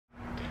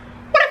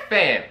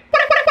Fam.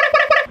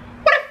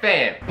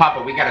 Fam.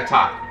 Papa, we gotta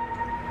talk.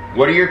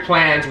 What are your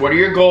plans? What are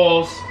your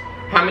goals?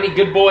 How many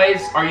good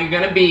boys are you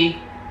gonna be?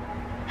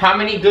 How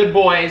many good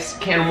boys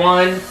can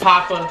one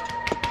Papa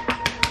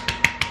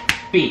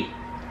be?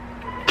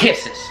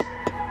 Kisses.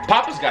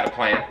 Papa's got a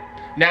plan.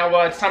 Now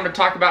it's time to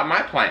talk about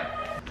my plan.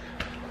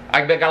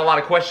 I got a lot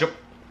of questions.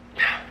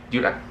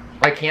 Dude,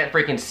 I can't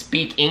freaking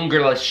speak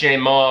English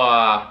anymore.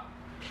 I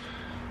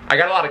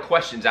got a lot of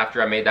questions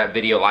after I made that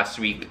video last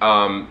week,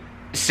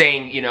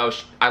 saying, you know,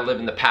 I live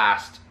in the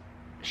past.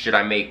 Should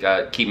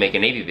I keep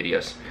making Navy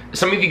videos?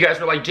 Some of you guys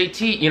were like,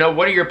 JT, you know,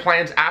 what are your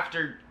plans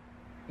after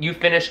you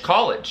finish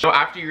college? So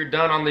after you're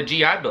done on the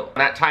GI Bill.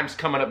 That time's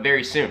coming up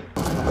very soon.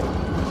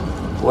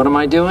 What am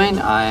I doing?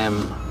 I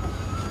am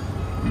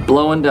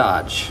blowing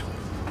Dodge.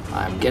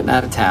 I'm getting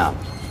out of town.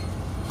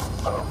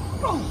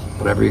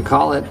 Whatever you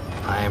call it,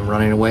 I am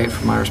running away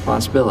from my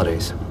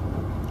responsibilities.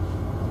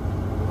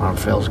 Well, it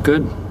feels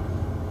good.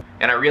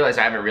 And I realize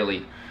I haven't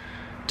really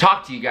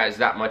talked to you guys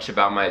that much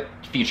about my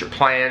future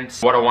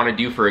plans, what I want to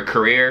do for a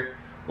career,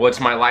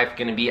 what's my life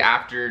going to be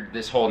after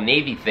this whole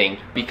Navy thing.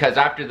 Because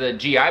after the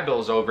GI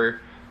Bill's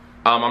over,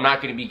 I'm not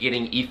going to be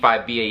getting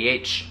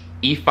E5BAH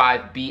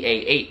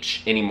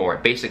anymore,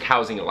 basic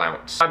housing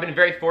allowance. I've been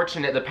very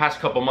fortunate the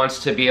past couple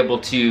months to be able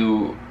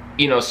to,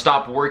 you know,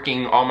 stop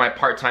working all my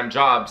part-time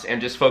jobs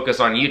and just focus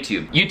on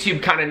YouTube.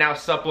 YouTube kind of now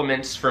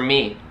supplements for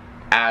me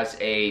as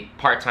a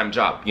part-time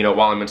job, you know,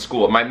 while I'm in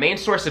school. My main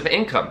source of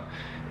income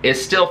is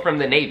still from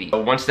the Navy.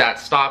 Once that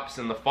stops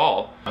in the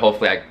fall,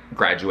 hopefully I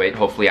graduate,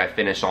 hopefully I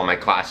finish all my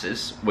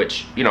classes,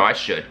 which, you know, I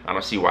should. I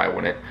don't see why I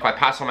wouldn't. If I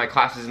pass all my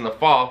classes in the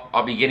fall,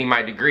 I'll be getting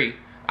my degree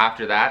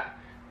after that.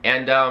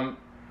 And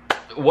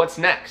what's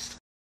next?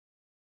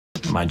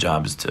 My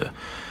job is to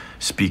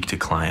speak to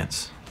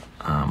clients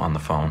on the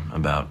phone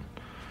about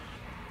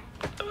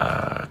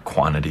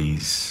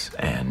quantities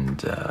and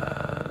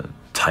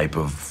type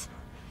of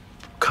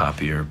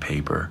copy or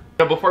paper.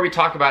 So before we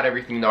talk about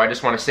everything though, I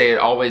just want to say it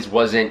always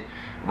wasn't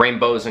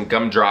rainbows and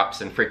gumdrops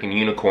and freaking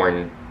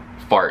unicorn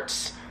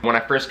farts. When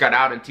I first got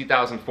out in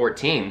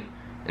 2014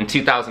 and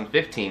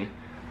 2015,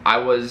 I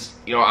was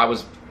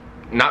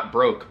not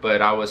broke,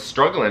 but I was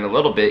struggling a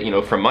little bit, you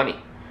know, for money.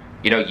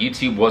 You know,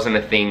 YouTube wasn't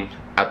a thing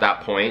at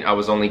that point. I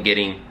was only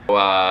getting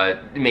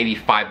maybe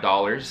 $5,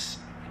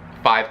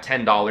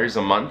 $10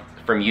 a month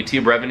from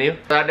YouTube revenue.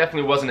 That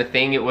definitely wasn't a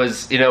thing. It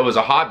was, you know, it was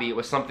a hobby. It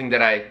was something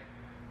that I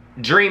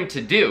dreamed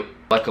to do.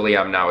 Luckily,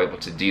 I'm now able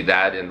to do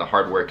that, and the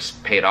hard work's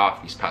paid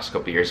off these past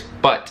couple years.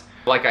 But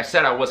like I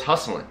said, I was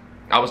hustling.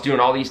 I was doing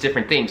all these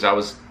different things. I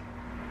was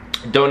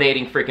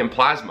donating freaking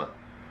plasma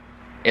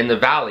in the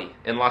valley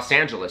in Los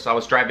Angeles. I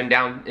was driving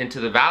down into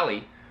the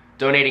valley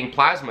donating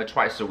plasma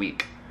twice a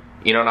week.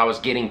 You know, and I was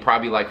getting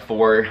probably like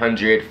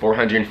 $400,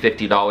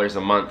 $450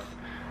 a month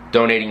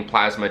donating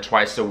plasma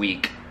twice a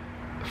week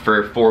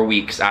for 4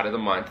 weeks out of the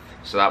month.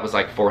 So that was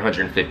like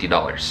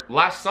 $450.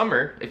 Last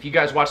summer, if you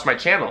guys watched my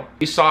channel,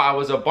 you saw I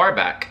was a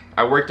barback.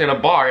 I worked in a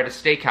bar at a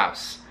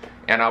steakhouse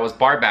and I was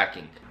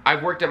barbacking.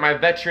 I've worked at my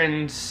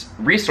veterans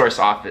resource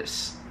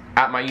office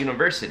at my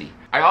university.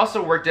 I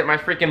also worked at my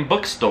freaking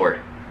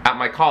bookstore at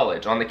my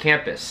college on the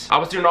campus. I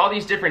was doing all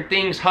these different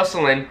things,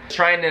 hustling,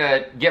 trying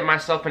to get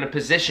myself in a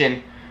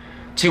position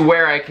to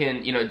where I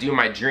can, you know, do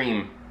my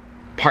dream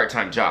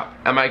part-time job.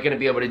 Am I gonna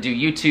be able to do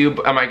YouTube?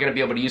 Am I gonna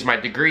be able to use my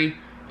degree?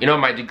 You know,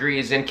 my degree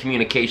is in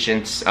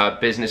communications,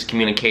 business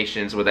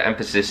communications with an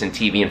emphasis in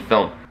TV and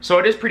film. So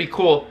it is pretty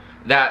cool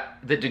that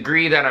the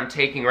degree that I'm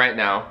taking right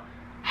now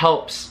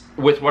helps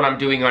with what I'm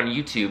doing on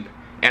YouTube,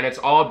 and it's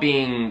all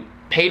being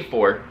paid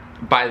for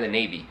by the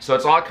Navy. So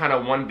it's all kind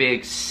of one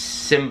big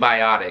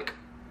symbiotic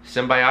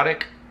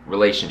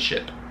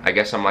relationship. I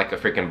guess I'm like a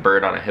freaking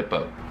bird on a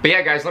hippo. But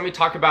yeah, guys, let me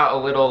talk about a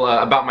little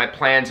about my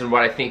plans and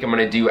what I think I'm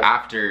gonna do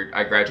after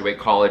I graduate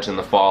college in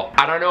the fall.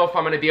 I don't know if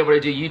I'm gonna be able to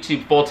do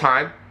YouTube full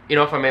time. You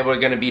know, if I'm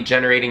gonna be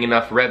generating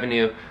enough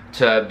revenue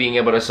to being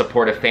able to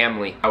support a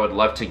family. I would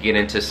love to get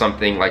into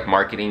something like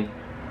marketing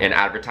and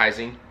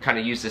advertising, kind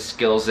of use the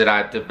skills that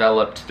I've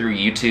developed through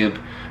YouTube,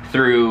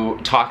 through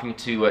talking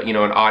to you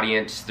know, an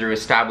audience, through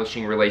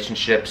establishing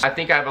relationships. I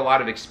think I have a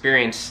lot of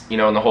experience, you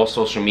know, in the whole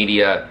social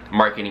media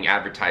marketing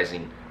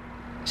advertising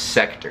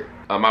sector.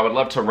 I would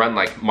love to run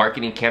like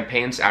marketing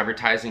campaigns,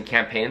 advertising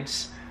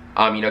campaigns,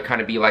 you know,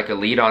 kind of be like a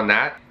lead on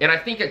that. And I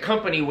think a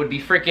company would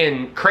be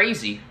freaking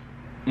crazy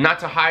not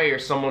to hire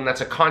someone that's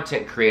a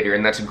content creator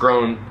and that's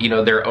grown, you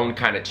know, their own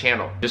kind of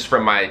channel, just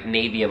from my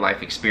Navy and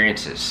life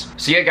experiences.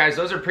 So yeah, guys,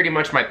 those are pretty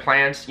much my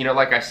plans. You know,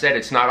 like I said,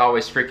 it's not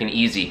always freaking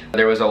easy.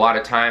 There was a lot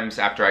of times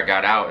after I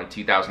got out in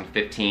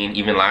 2015,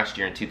 even last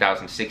year in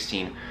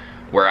 2016,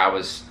 where I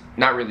was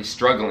not really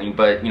struggling,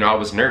 but, you know, I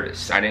was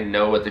nervous. I didn't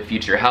know what the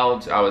future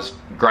held. I was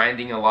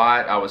grinding a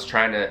lot. I was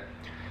trying to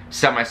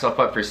set myself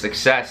up for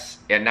success.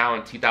 And now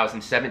in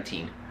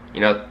 2017,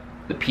 you know,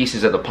 the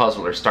pieces of the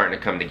puzzle are starting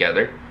to come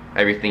together.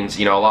 Everything's,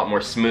 you know, a lot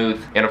more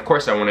smooth. And of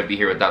course I wouldn't be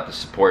here without the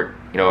support,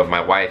 you know, of my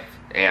wife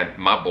and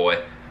my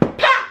boy,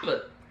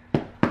 Papa!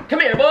 Come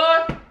here,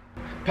 boy!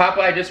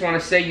 Papa, I just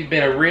want to say you've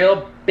been a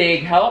real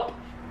big help.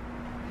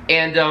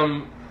 And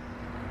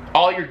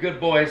all your good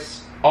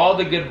boys, all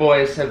the good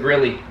boys have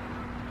really,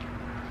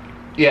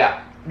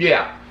 yeah,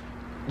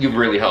 you've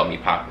really helped me,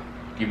 Papa.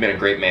 You've been a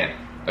great man,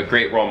 a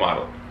great role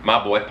model.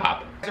 My boy,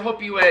 Papa. I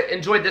hope you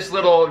enjoyed this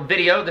little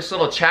video, this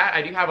little chat.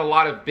 I do have a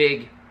lot of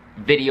big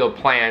video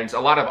plans, a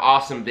lot of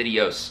awesome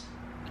videos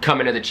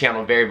coming to the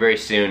channel very, very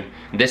soon.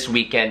 This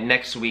weekend,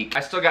 next week. I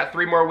still got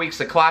 3 more weeks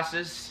of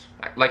classes,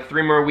 like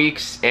 3 more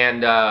weeks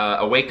and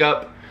a wake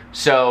up.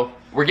 So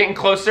we're getting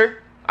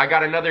closer. I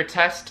got another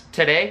test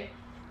today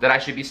that I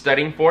should be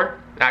studying for,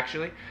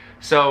 actually.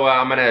 So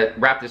I'm gonna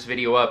wrap this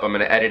video up. I'm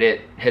gonna edit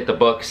it, hit the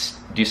books,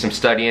 do some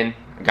studying.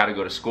 I gotta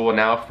go to school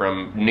now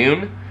from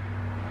noon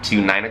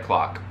to 9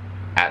 o'clock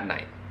at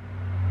night.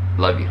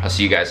 Love you. I'll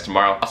see you guys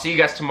tomorrow.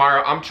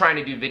 I'm trying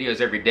to do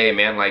videos every day,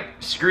 man. Like,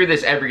 screw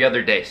this every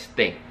other day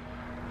thing.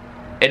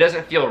 It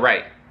doesn't feel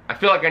right. I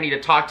feel like I need to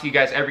talk to you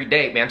guys every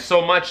day, man.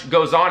 So much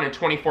goes on in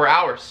 24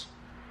 hours.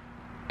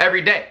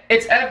 Every day.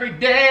 It's every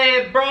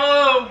day,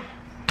 bro.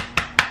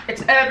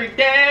 It's every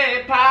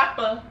day,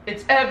 Papa.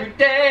 It's every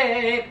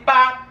day,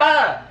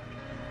 Papa.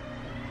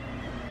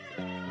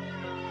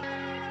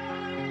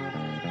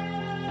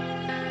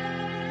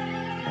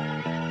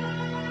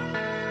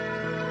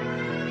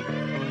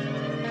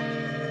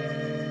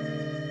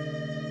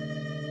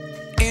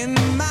 In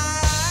my